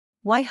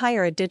Why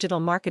hire a digital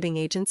marketing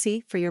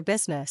agency for your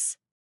business?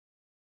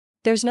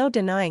 There's no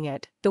denying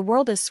it, the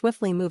world is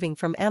swiftly moving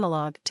from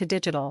analog to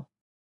digital.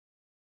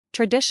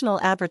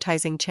 Traditional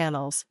advertising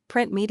channels,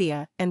 print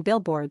media, and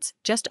billboards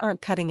just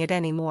aren't cutting it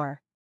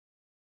anymore.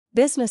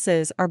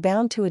 Businesses are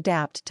bound to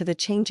adapt to the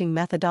changing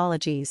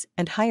methodologies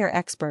and hire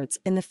experts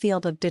in the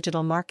field of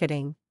digital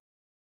marketing.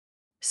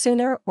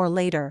 Sooner or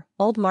later,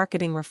 old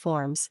marketing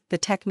reforms, the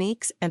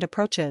techniques and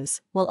approaches,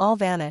 will all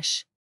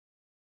vanish.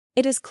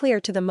 It is clear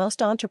to the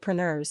most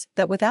entrepreneurs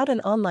that without an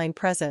online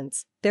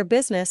presence, their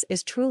business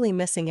is truly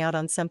missing out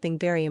on something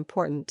very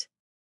important.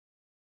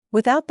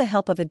 Without the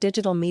help of a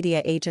digital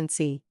media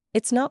agency,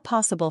 it's not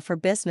possible for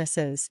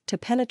businesses to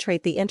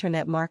penetrate the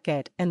internet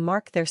market and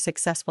mark their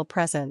successful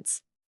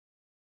presence.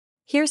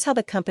 Here's how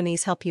the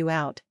companies help you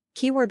out.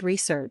 Keyword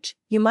research.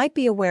 You might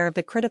be aware of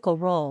the critical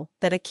role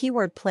that a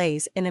keyword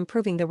plays in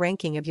improving the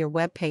ranking of your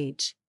web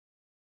page.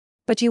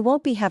 But you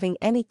won't be having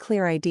any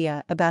clear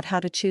idea about how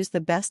to choose the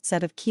best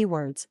set of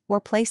keywords or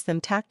place them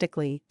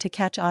tactically to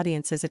catch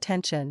audience's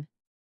attention.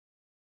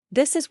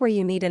 This is where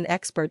you need an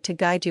expert to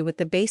guide you with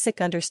the basic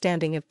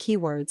understanding of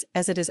keywords,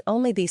 as it is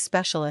only these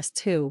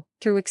specialists who,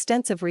 through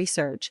extensive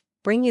research,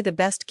 bring you the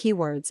best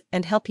keywords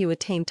and help you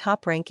attain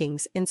top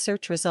rankings in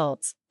search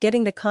results.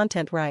 Getting the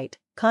content right.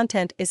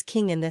 Content is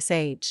king in this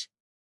age.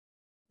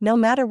 No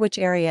matter which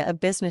area of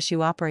business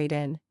you operate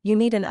in, you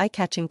need an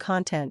eye-catching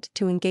content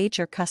to engage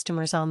your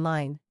customers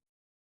online.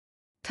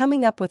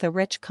 Coming up with a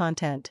rich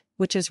content,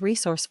 which is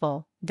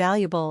resourceful,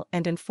 valuable,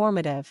 and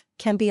informative,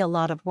 can be a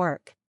lot of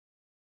work.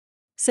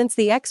 Since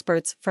the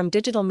experts from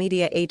digital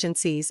media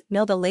agencies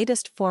know the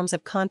latest forms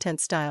of content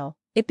style,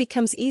 it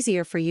becomes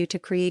easier for you to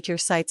create your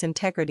site's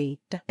integrity.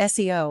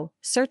 SEO,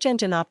 search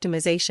engine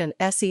optimization.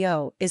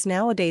 SEO is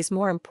nowadays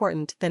more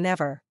important than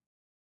ever.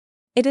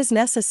 It is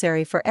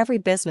necessary for every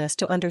business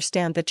to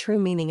understand the true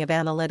meaning of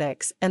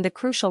analytics and the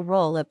crucial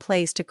role it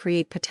plays to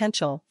create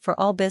potential for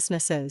all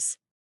businesses.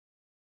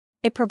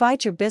 It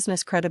provides your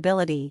business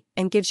credibility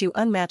and gives you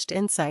unmatched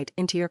insight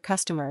into your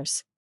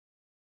customers.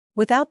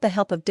 Without the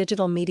help of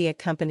digital media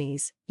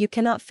companies, you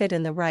cannot fit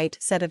in the right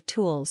set of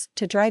tools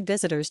to drive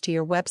visitors to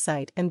your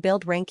website and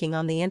build ranking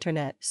on the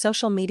internet.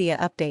 Social media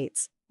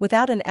updates.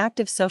 Without an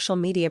active social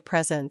media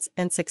presence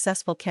and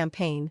successful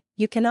campaign,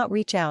 you cannot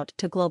reach out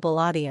to global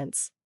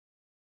audience.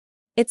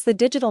 It's the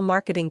digital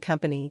marketing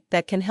company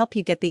that can help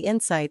you get the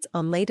insights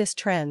on latest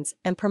trends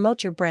and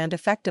promote your brand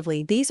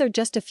effectively. These are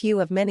just a few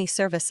of many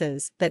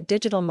services that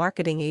digital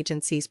marketing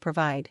agencies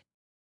provide.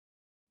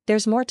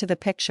 There's more to the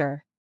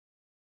picture.